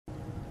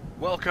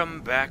Welcome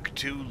back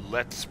to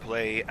Let's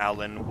Play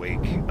Alan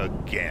Wake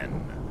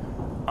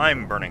again.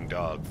 I'm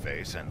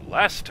BurningDogFace, and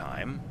last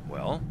time,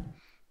 well,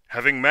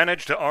 having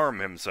managed to arm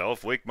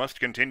himself, Wake must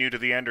continue to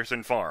the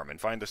Anderson farm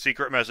and find the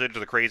secret message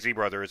the crazy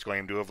brothers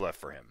claim to have left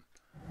for him.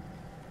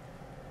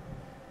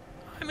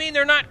 I mean,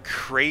 they're not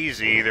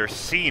crazy, they're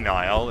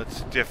senile,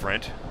 it's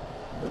different.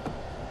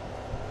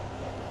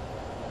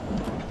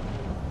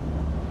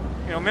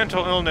 You know,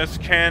 mental illness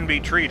can be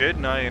treated,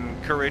 and I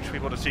encourage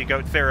people to seek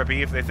out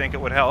therapy if they think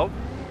it would help.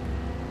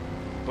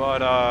 But,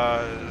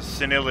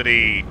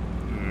 senility...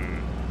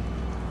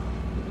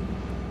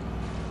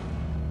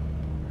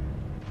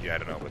 Yeah, I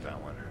don't know about that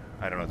one.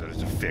 I don't know that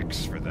there's a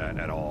fix for that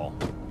at all.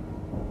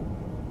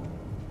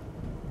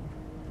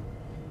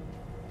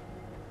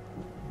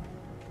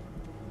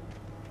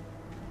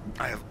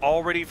 I have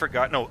already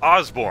forgotten... No,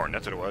 Osborne,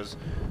 that's what it was.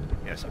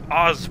 Yes,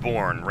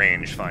 Osborne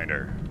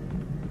rangefinder.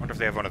 I wonder if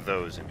they have one of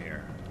those in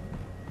here.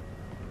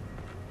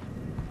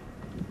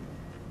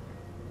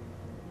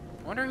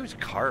 I wonder whose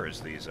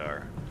cars these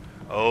are.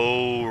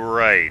 Oh,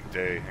 right.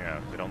 They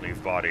don't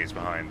leave bodies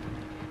behind.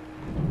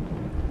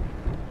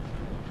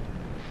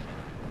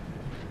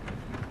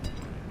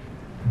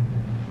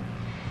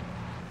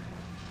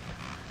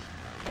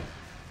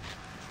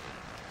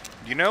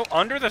 You know,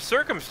 under the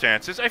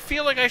circumstances, I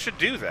feel like I should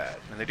do that.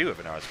 And they do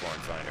have an Osborne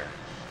finder.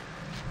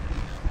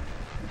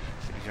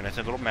 Even has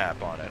a little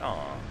map on it.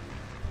 Aww.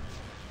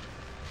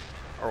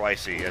 Oh, I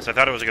see. Yes, I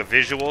thought it was like a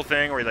visual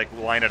thing where you like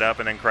line it up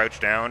and then crouch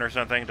down or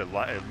something to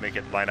make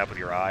it line up with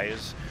your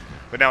eyes.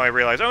 But now I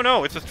realize, oh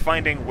no, it's just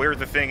finding where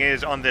the thing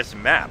is on this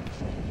map.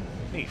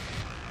 Neat.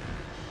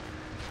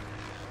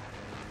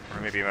 Or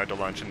maybe I'm out to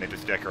lunch and they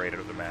just decorated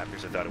with the map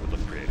because I thought it would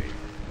look pretty.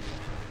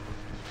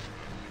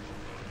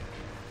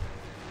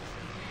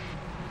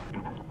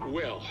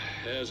 Well,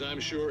 as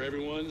I'm sure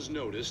everyone's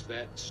noticed,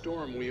 that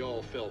storm we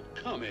all felt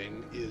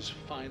coming is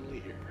finally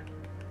here.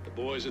 The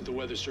boys at the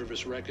Weather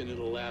Service reckon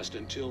it'll last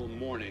until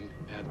morning,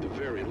 at the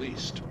very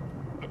least.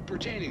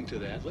 Pertaining to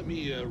that, let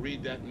me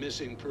read that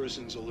missing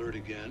persons alert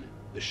again.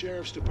 The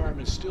Sheriff's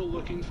Department's still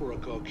looking for a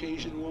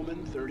Caucasian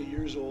woman, 30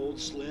 years old,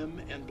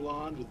 slim and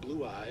blonde with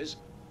blue eyes.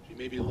 She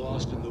may be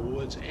lost in the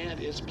woods, and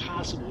it's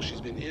possible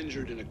she's been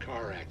injured in a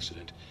car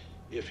accident.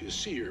 If you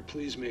see her,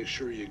 please make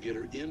sure you get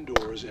her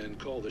indoors and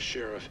call the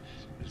sheriff.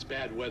 It's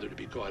bad weather to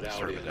be caught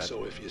out in,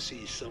 so if you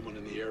see someone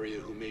in the area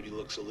who maybe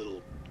looks a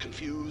little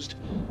confused,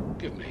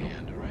 give them a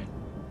hand, all right?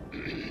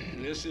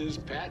 This is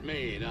Pat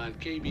Maine on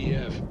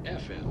KBF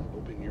FM,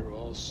 hoping you're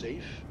all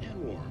safe and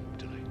warm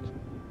tonight.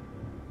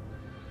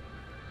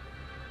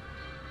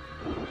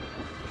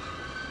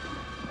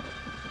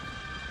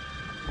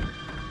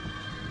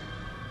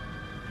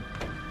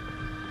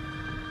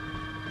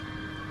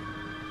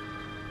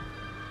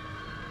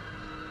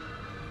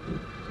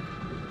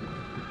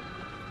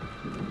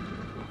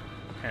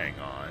 Hang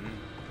on.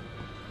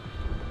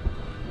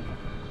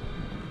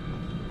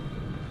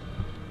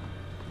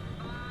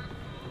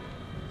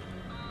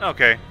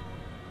 Okay.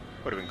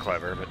 Would have been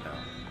clever, but no.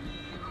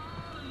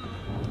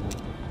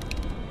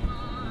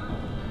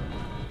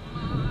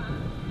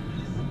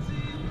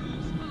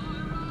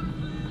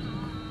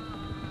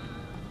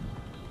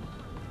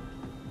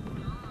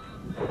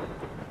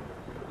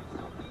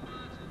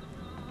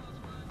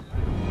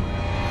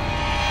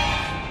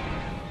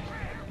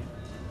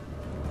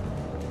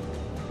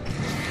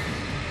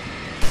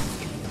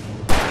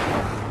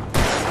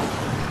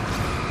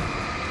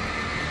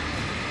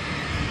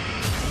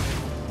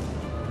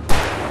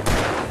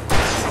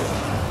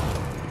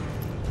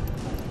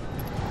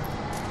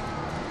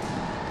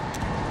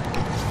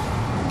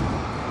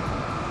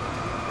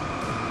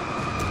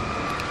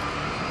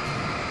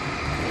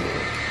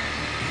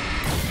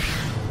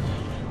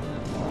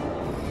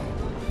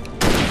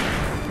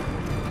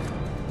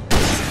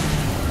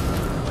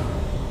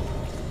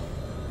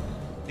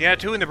 Yeah,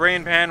 2 in the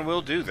brain pan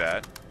will do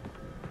that.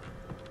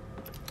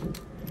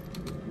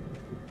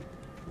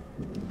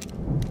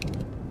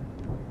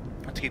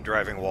 Let's keep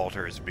driving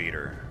Walter's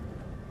beater.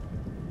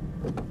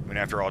 I mean,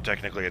 after all,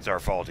 technically it's our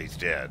fault he's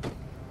dead.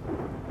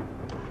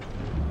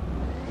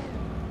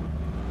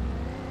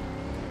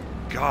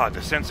 God,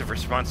 the sense of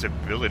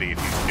responsibility if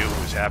you knew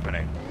what was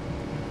happening.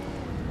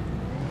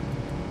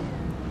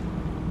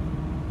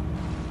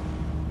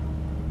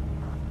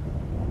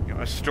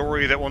 A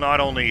story that will not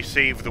only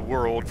save the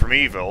world from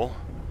evil,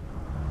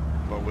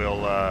 but will,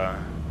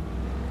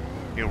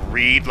 you know,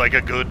 read like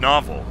a good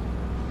novel.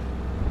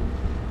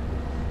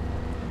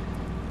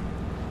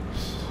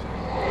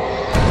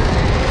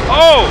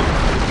 Oh!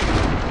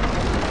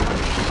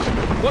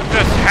 What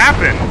just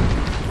happened?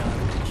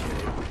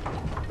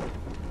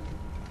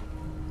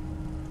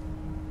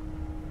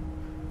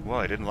 Well,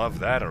 I didn't love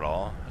that at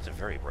all. That's a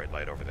very bright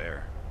light over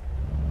there.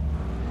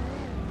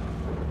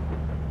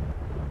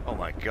 Oh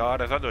my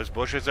god, I thought those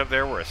bushes up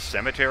there were a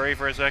cemetery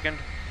for a second.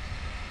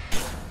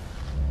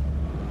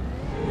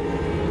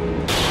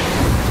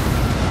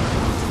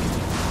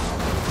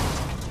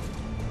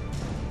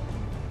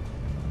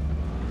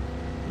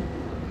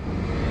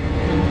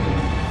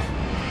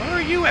 Where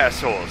are you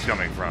assholes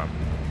coming from?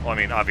 Well, I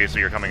mean,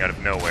 obviously you're coming out of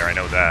nowhere, I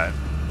know that.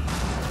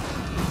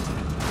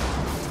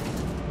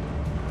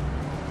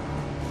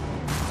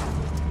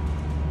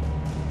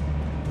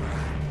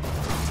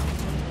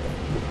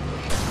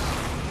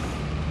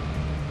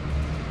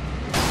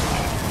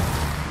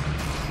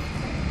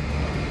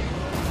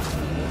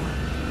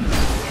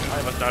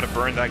 I must not have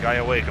burned that guy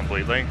away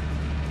completely.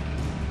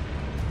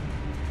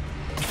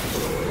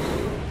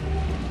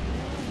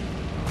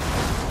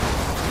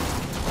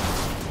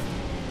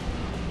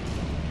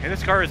 Hey,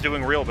 this car is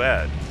doing real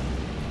bad.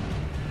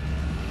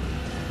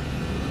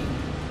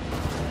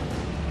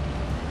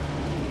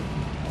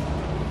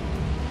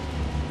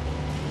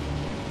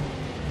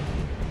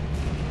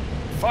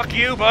 Fuck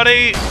you,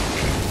 buddy!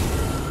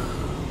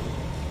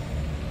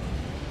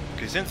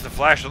 Okay, since the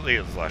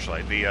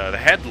the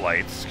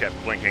headlights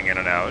kept blinking in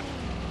and out,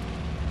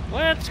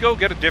 let's go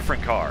get a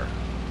different car.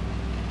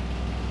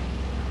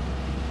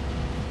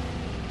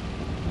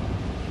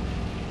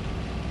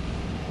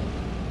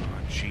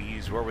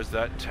 Where was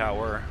that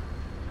tower?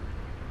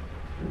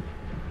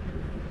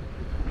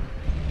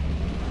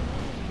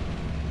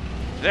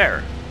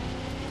 There.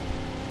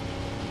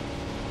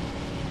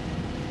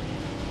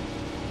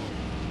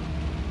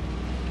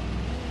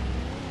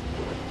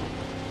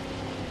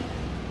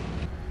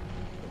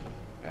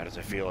 How does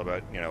it feel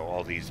about, you know,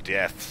 all these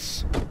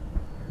deaths?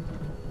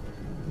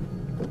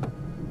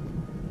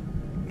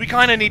 We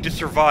kinda need to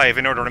survive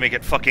in order to make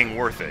it fucking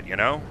worth it, you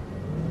know?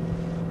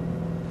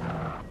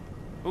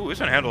 Ooh, this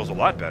one handles a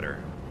lot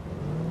better.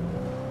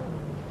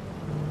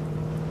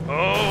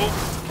 Oh!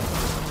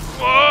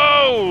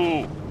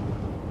 Whoa!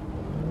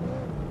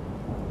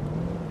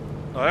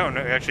 Oh, that one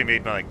actually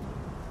made my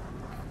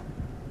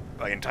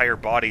entire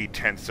body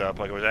tense up,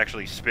 like I was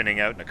actually spinning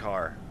out in a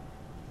car.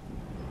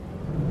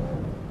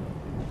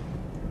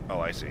 Oh,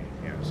 I see.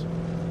 Yes.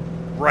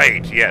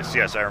 Right. Yes.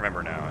 Yes. I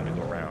remember now. I had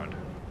to go around.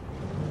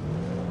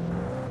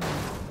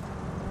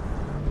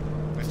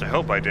 At least I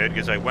hope I did,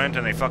 because I went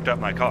and they fucked up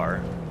my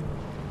car.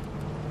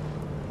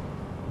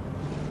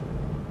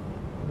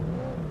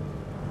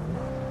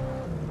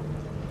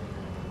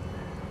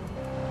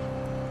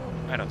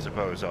 I don't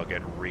suppose I'll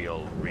get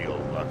real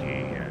lucky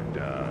and,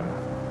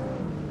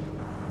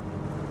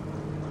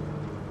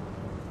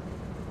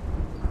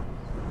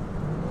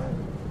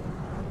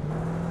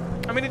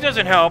 I mean, it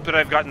doesn't help that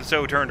I've gotten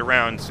so turned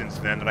around since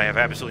then that I have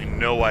absolutely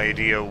no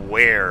idea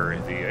where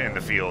in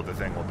the field the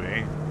thing will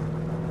be.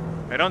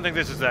 I don't think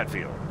this is that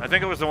field. I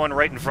think it was the one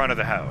right in front of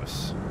the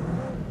house.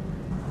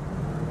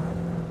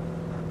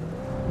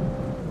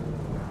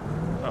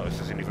 Oh,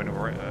 this isn't even...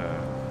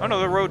 oh no,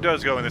 the road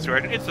does go in this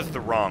direction. It's just the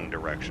wrong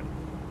direction.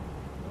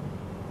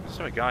 Is this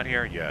what I got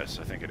here? Yes,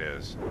 I think it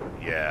is.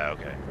 Yeah,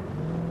 okay.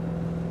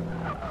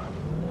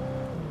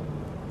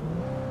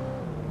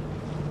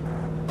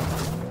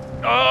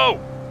 Oh!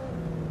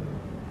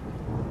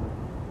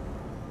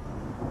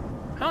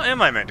 How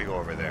am I meant to go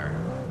over there?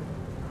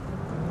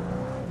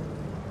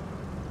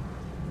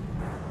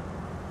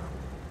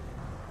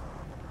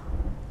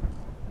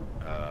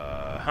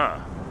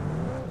 Huh.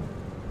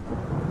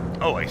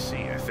 Oh, I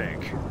see, I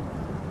think.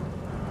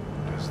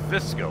 Does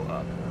this go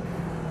up?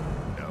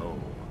 No.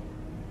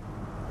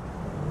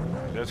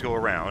 It does go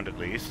around, at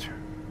least.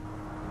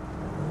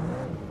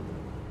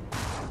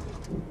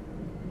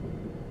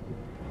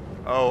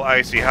 Oh,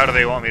 I see. How do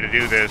they want me to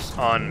do this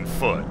on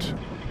foot?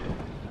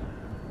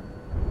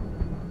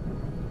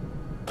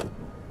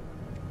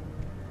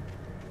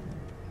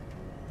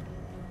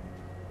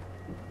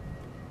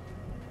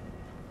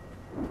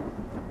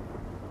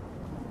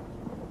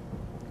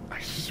 I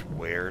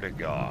swear to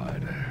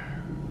God.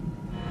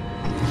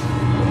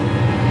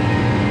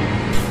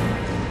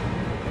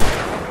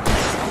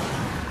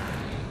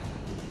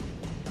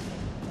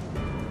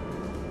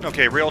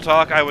 Okay, real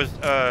talk. I was,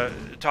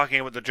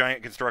 talking with the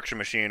giant construction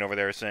machine over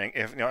there, saying,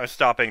 if, you know, I was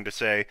stopping to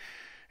say,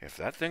 if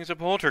that thing's a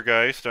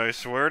poltergeist, I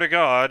swear to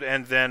God,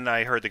 and then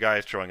I heard the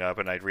guys showing up,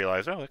 and I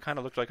realized, oh, it kind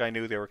of looked like I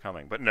knew they were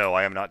coming. But no,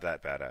 I am not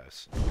that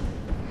badass.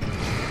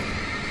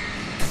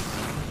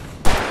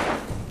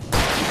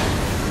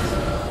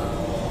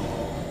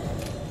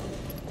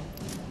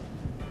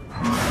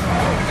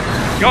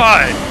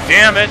 God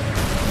damn it!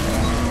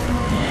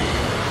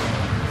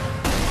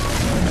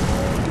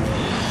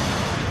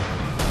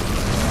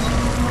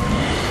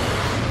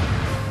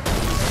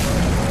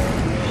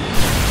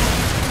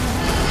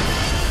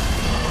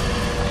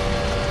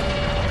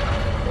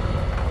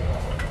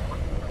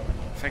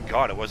 Thank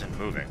God it wasn't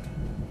moving.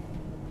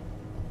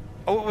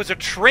 Oh, it was a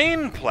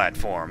train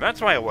platform.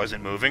 That's why it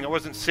wasn't moving. It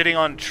wasn't sitting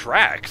on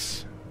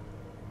tracks.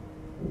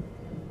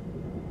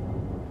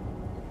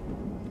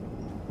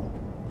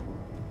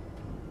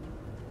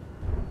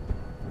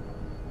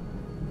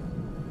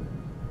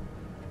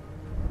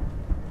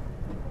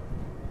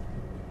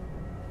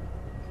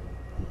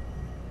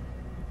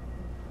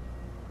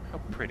 How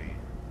pretty.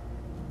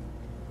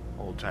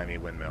 Old-timey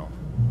windmill.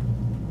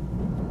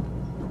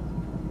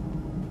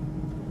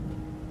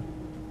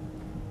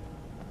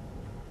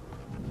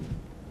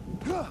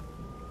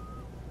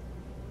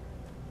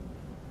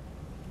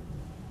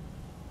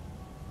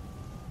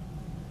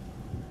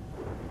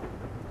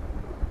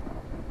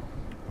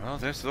 Well,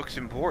 this looks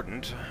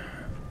important.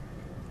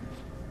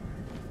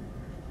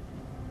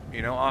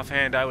 You know,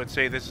 offhand, I would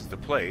say this is the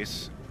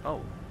place.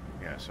 Oh,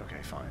 yes,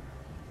 okay, fine.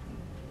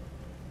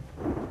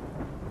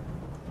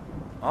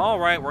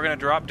 Alright, we're gonna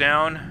drop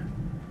down.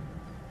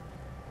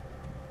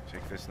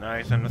 Take this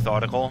nice and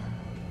methodical.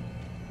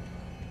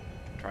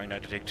 Trying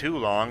not to take too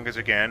long, because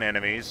again,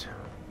 enemies.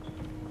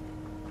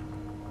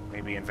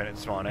 Maybe infinite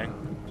spawning.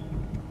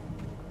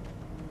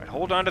 But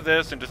hold on to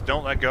this and just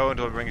don't let go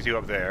until it brings you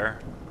up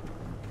there.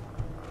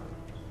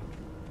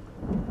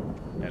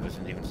 That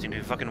doesn't even seem to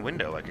be a fucking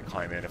window I could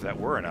climb in if that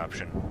were an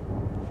option.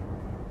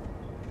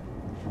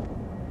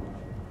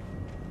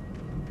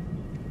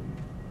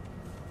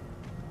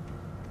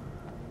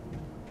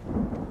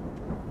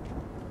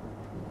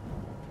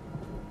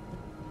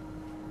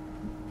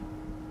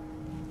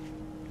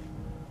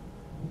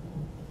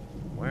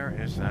 Where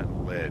is that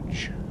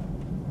ledge?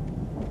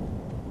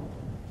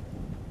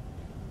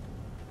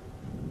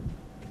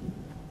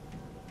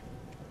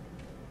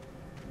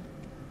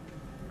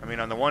 I mean,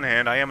 on the one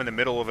hand, I am in the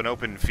middle of an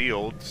open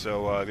field,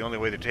 so the only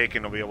way the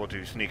Taken will be able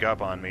to sneak up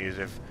on me is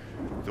if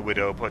the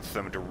Widow puts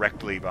them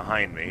directly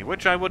behind me,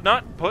 which I would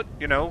not put,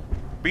 you know,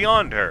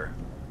 beyond her.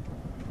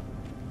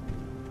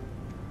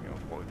 You know,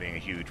 what with being a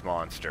huge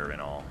monster and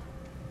all.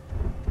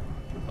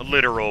 A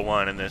literal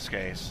one in this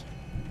case.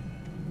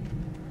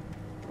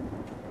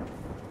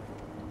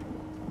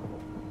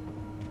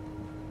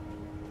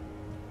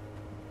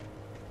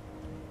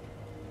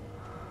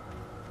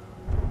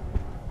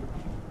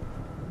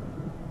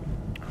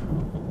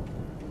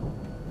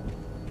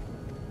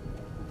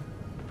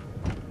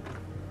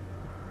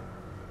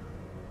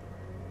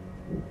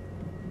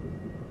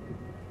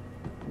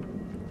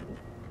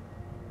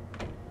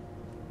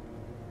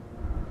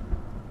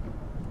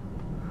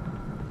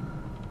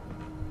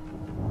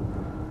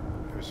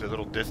 There's a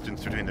little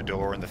distance between the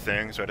door and the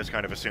thing, so I just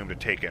kind of assumed a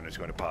Taken was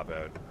going to pop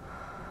out.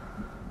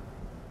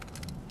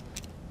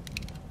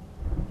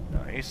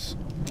 Nice.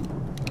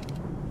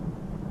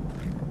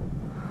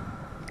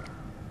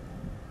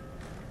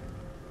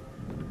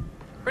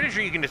 Pretty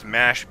sure you can just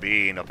mash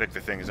B and it'll pick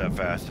the things up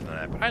faster than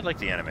that, but I like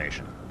the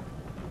animation.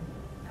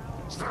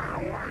 Stay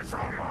away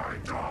from my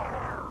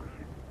daughter!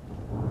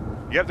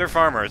 Yep, they're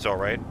farmers,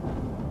 alright.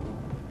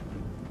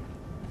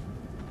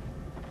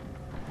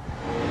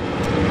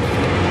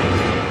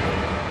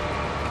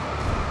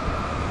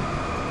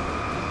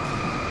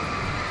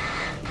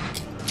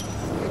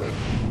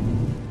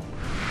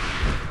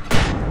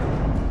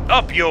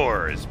 Up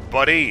yours,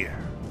 buddy!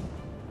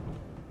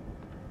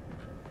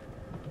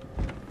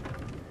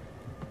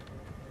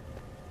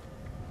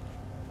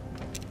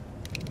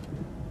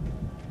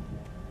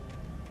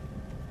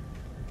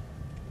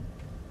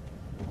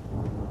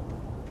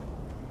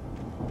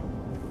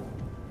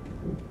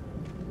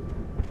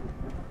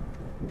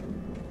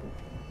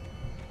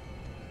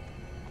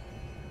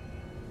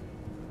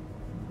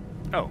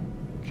 Oh,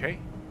 okay.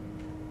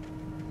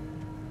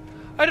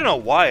 I don't know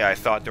why I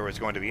thought there was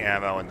going to be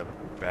ammo in the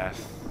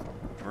bathroom.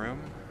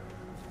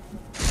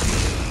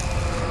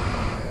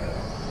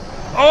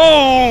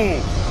 Oh!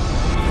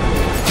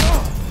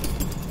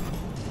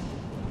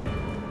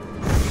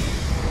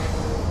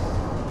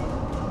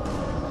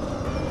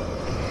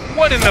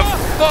 What in the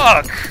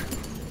fuck?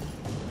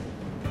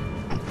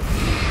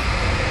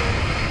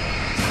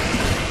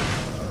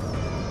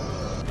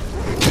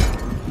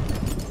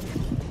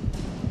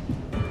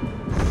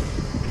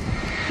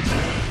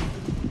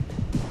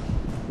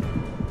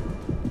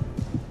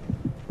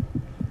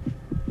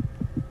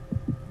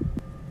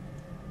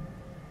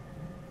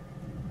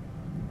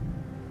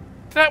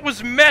 That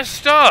was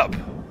messed up!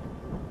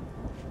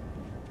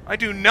 I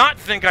do not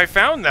think I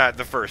found that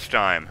the first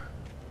time.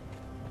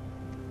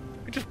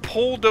 I just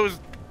pulled those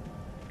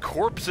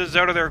corpses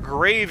out of their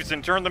graves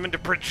and turned them into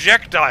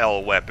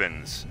projectile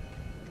weapons.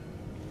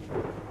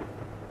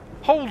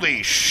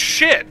 Holy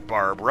shit,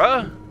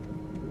 Barbara!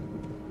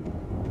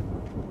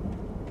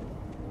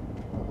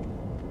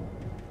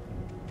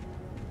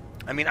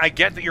 I mean, I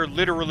get that you're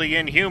literally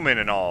inhuman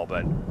and all,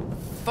 but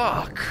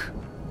fuck.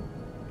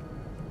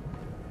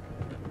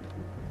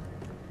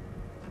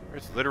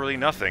 There's literally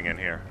nothing in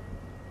here.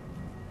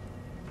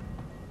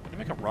 Did I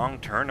make a wrong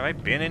turn? Have I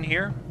been in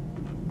here?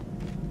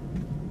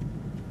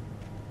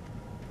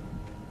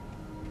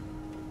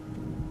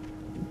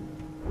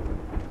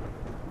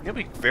 It'll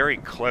be very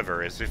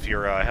clever, as if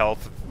your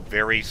health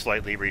very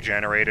slightly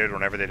regenerated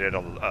whenever they did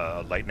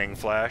a lightning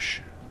flash.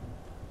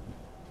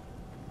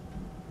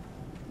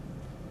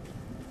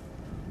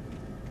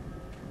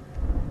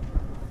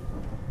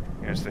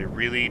 Yes, they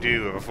really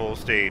do have a full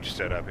stage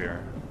set up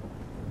here.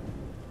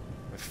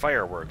 With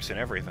fireworks and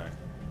everything.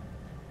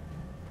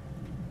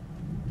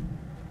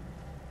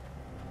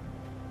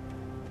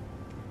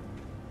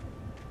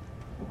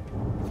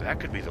 That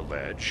could be the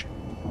ledge.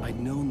 I'd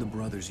known the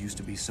brothers used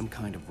to be some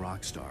kind of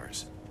rock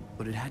stars,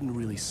 but it hadn't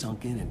really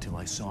sunk in until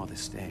I saw the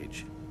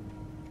stage.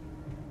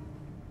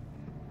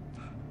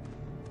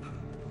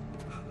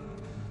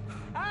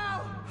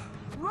 Ow!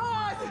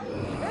 Run!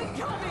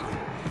 Incoming!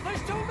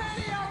 There's too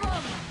many of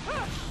them!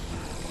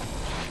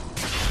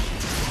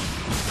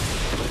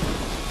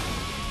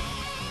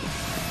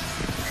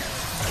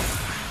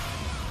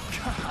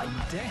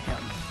 Damn.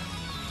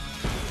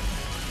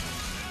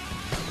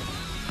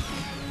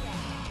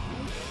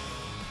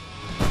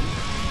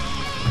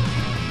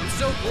 I'm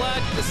so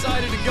glad you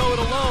decided to go it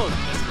alone,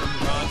 Mr.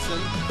 Bronson.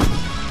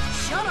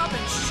 Shut up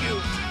and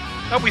shoot!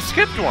 Oh, we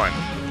skipped one.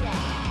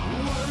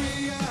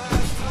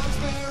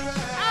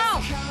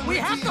 Ow! We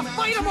have to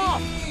fight him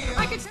off!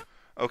 I can tell.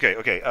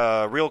 Okay,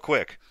 real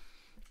quick.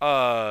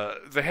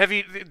 The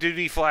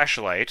heavy-duty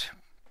flashlight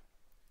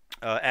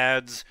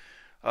adds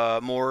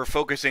more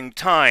focusing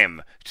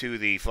time to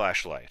the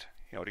flashlight.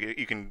 You know,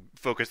 you can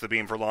focus the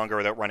beam for longer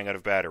without running out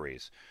of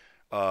batteries.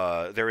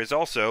 There is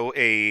also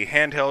a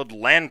handheld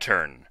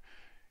lantern,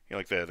 you know,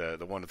 like the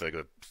one with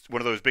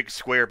one of those big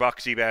square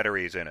boxy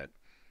batteries in it.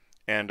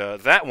 And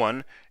that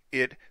one,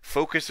 it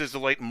focuses the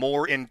light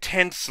more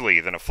intensely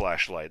than a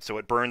flashlight, so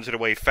it burns it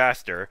away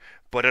faster,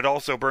 but it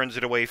also burns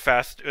it away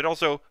fast. It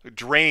also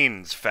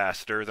drains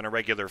faster than a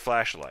regular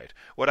flashlight.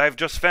 What I've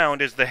just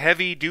found is the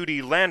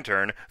heavy-duty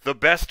lantern, the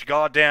best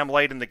goddamn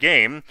light in the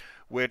game,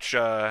 which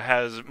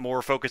has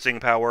more focusing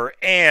power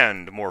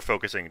and more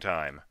focusing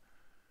time.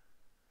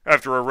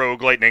 After a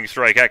rogue lightning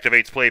strike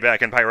activates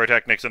playback and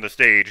pyrotechnics on the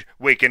stage,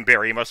 Wake and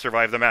Barry must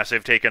survive the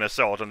massive take-and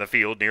assault on the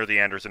field near the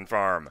Anderson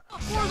farm. I'll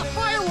pour the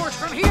fireworks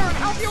from here and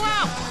help you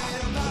out!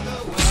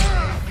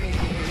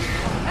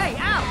 Hey,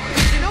 Al!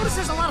 Did you notice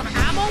there's a lot of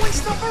ammo and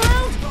stuff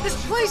around? This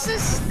place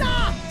is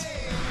stopped!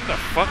 What the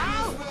fuck?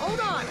 Al,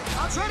 hold on!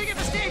 I'll try to get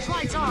the stage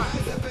lights on!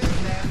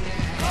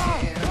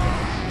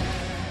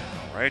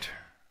 Alright.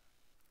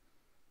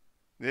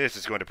 This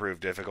is going to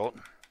prove difficult.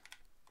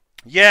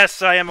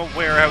 Yes, I am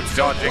aware how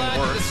dodging I'm glad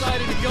you works.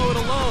 decided to go it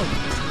alone,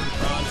 Mr.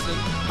 Bronson.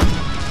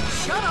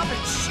 Shut up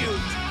and shoot!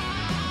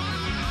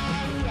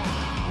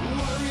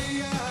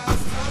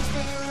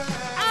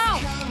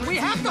 Ow! We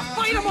have to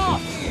fight him off!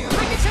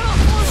 I can tell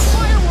I'll pour the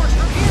fireworks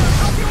from here and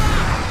help you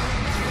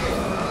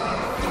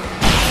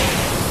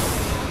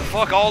out!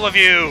 Fuck all of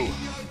you!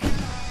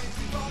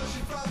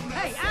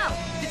 Hey, Al!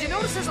 Did you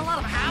notice there's a lot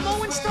of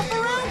ammo and stuff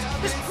around?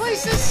 This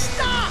place is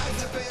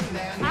stopped!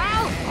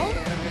 Al, hold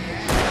on!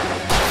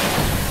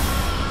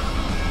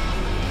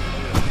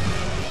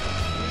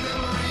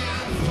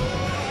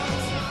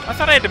 I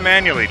thought I had to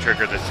manually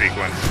trigger this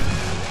sequence.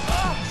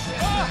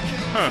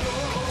 Huh.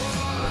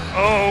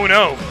 Oh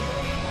no!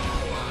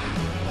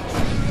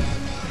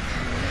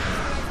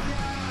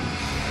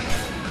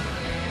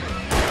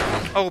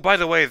 Oh, by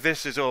the way,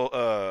 this is old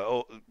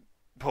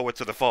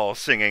Poets of the Fall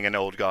singing an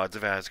Old Gods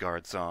of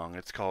Asgard song.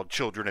 It's called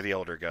Children of the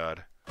Elder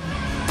God.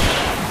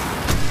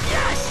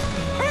 Yes!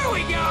 Here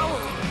we go!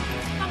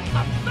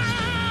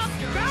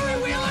 Barry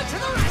Wheeler to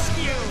the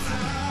rescue!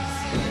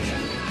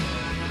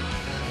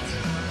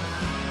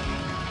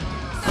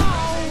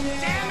 Oh,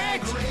 damn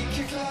it!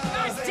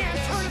 Goddamn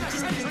turn of the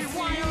century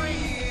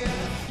wiring!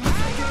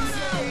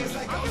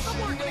 I'll get them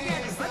working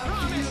again, I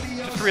promise!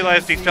 Just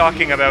realized he's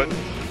talking about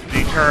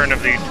the turn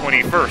of the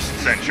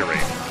 21st century.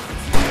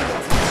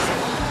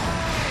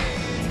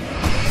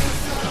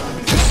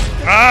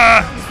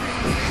 Ah!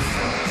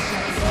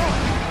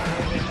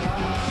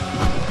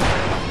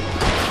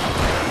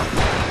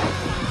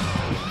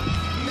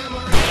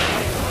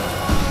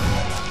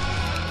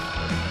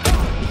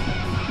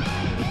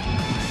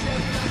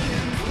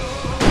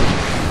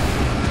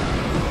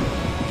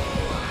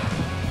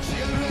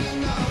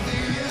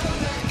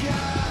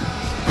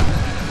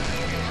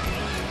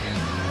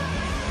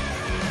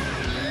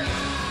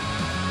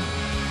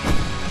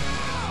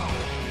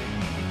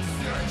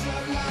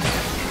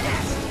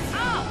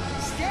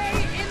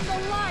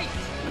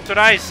 That's what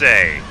I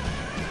say.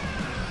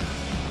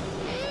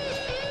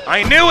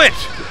 I knew it!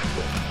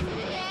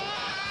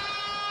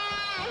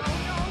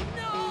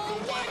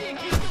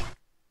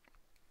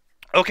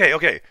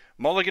 Okay.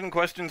 Mulligan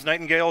questions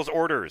Nightingale's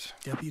orders.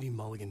 Deputy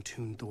Mulligan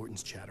tuned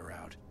Thornton's chatter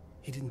out.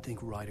 He didn't think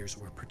riders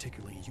were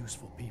particularly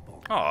useful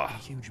people. Aw. A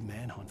huge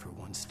manhunt for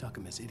one struck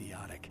him as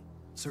idiotic.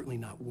 Certainly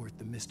not worth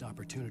the missed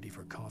opportunity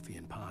for coffee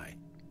and pie.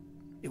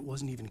 It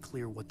wasn't even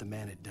clear what the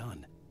man had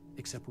done,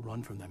 except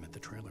run from them at the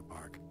trailer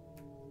park.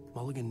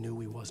 Mulligan knew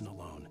he wasn't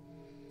alone.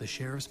 The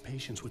sheriff's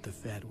patience with the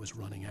Fed was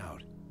running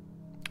out.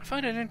 I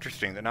find it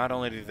interesting that not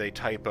only did they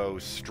typo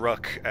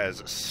struck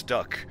as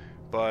stuck,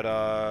 but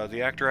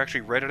the actor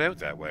actually read it out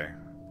that way.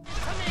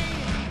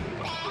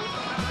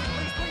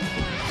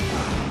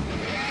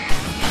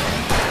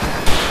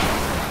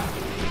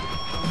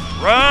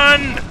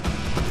 Run!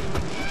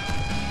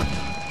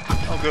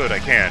 Oh good, I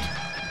can't.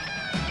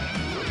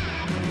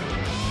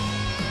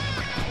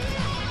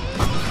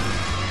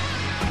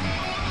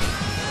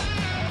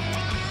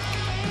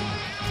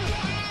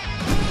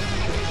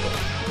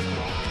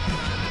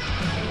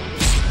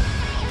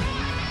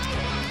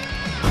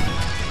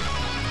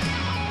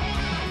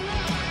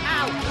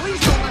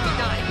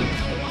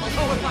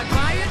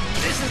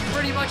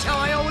 Pretty much how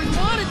I always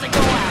wanted to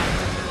go out.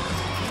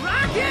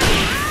 Rock it!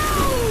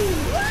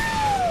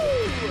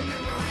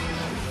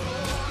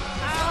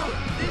 Ow!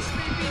 This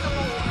may be the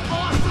most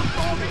awesome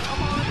moment of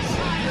our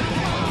entire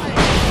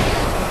lives.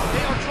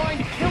 They are trying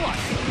to kill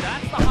us.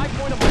 That's the high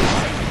point of my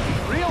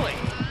life. Really?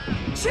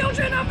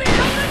 Children of the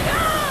Elder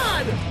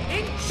God!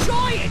 In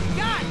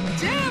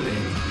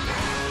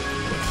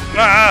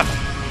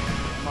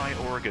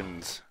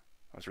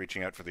I was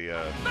reaching out for the,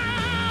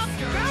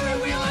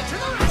 Barry Wheeler to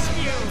the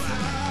rescue!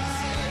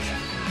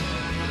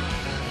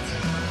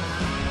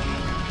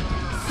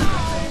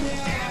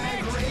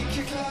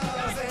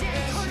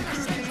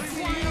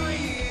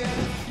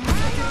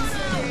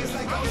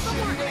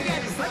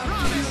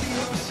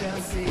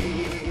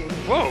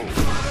 Whoa!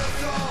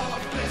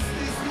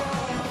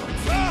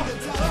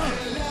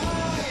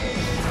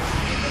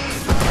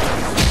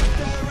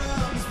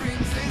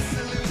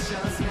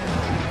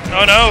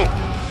 Oh no!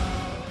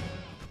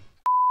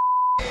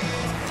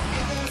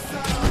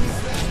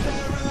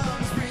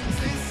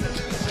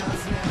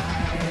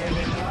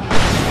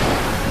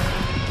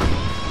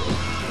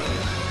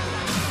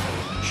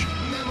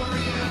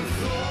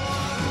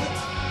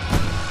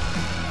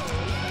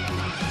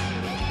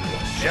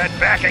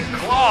 Jetpack and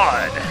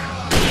Claude!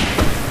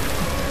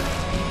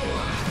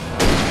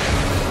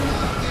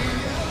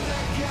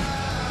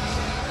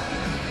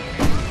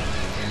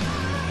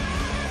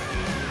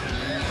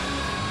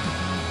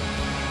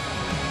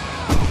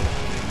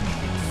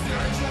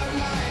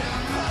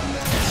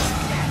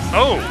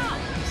 Oh!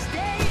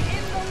 Stay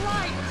in the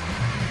light!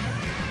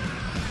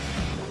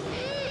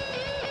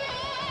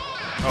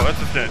 Oh, that's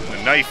just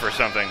a knife or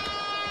something.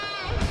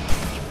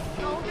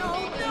 No,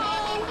 no, no!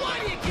 Why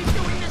do you keep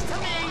doing this to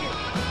me?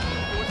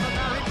 Do it for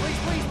Barry, please,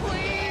 please,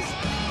 please!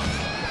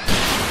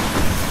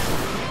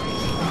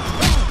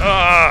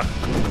 Ah!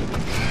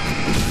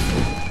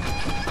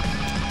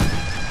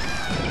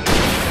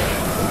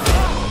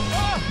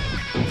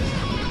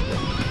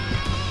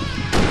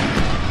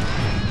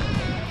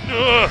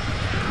 Ugh!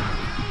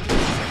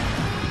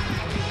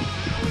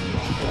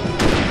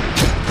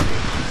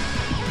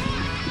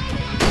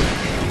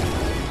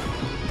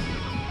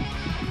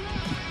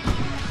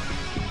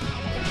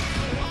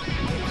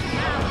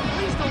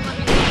 Please don't let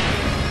me go.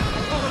 I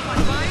told him by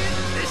Ryan,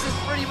 this is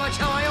pretty much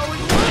how I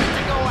always wanted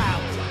to go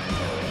out.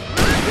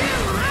 Rock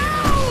and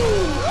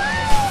roll!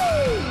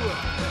 Woo!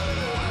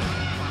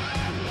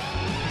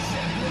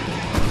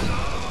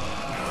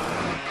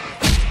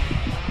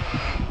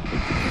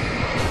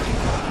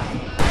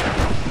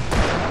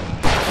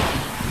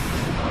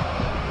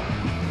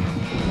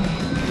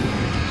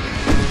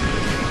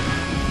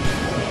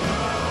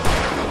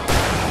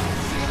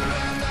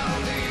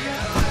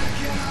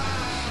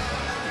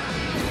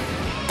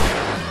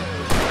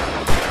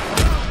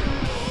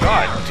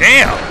 God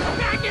damn!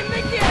 Back in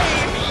the game!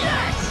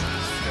 Yes!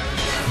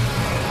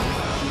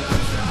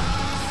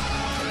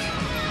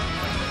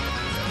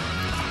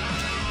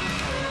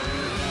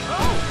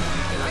 Oh!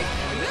 Can I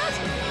do this?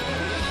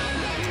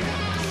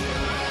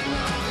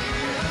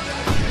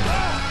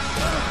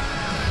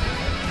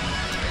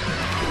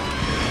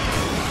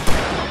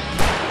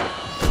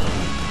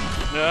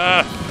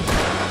 Ah!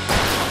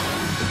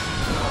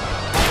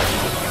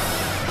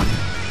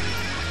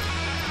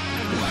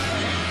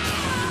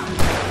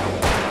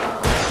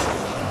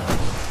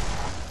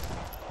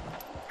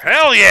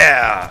 Hell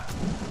yeah!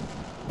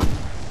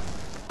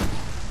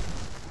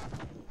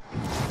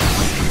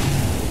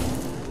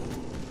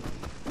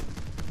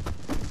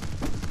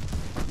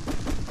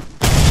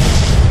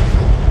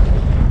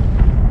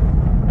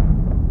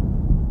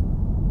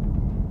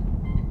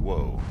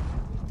 Whoa.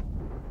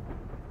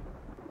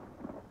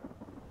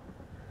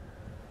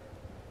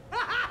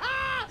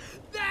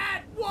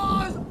 That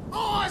was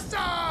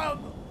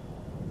awesome!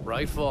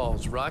 Bright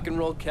Falls, rock and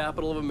roll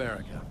capital of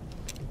America.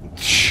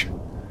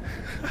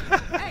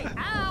 Hey,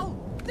 Al!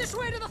 This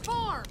way to the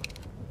farm!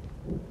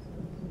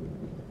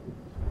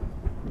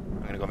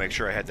 I'm gonna go make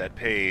sure I had that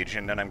page,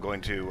 and then I'm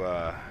going to,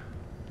 I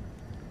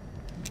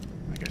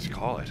guess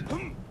call it.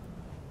 I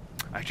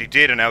actually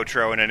did an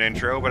outro and an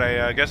intro, but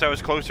I guess I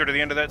was closer to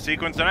the end of that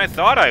sequence than I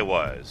thought I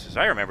was, as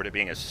I remembered it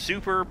being a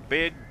super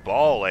big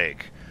ball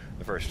ache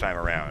the first time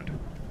around.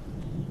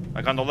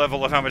 Like on the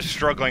level of how much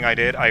struggling I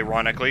did,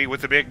 ironically,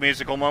 with the big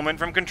musical moment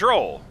from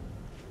Control.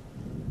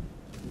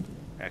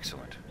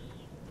 Excellent.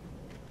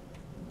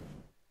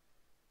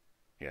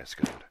 Yes,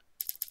 good.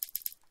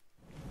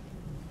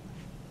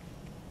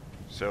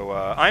 So,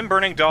 I'm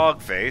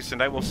BurningDogFace,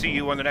 and I will see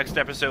you on the next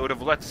episode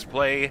of Let's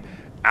Play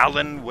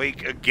Alan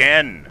Wake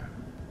again.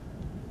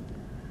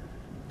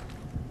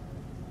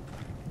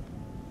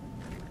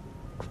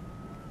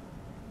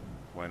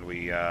 When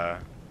we,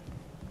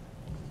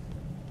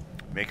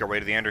 make our way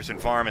to the Anderson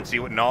farm and see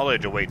what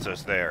knowledge awaits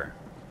us there.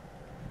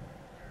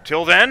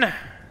 Till then,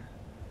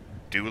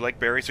 do like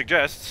Barry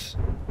suggests,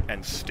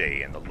 and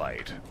stay in the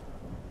light.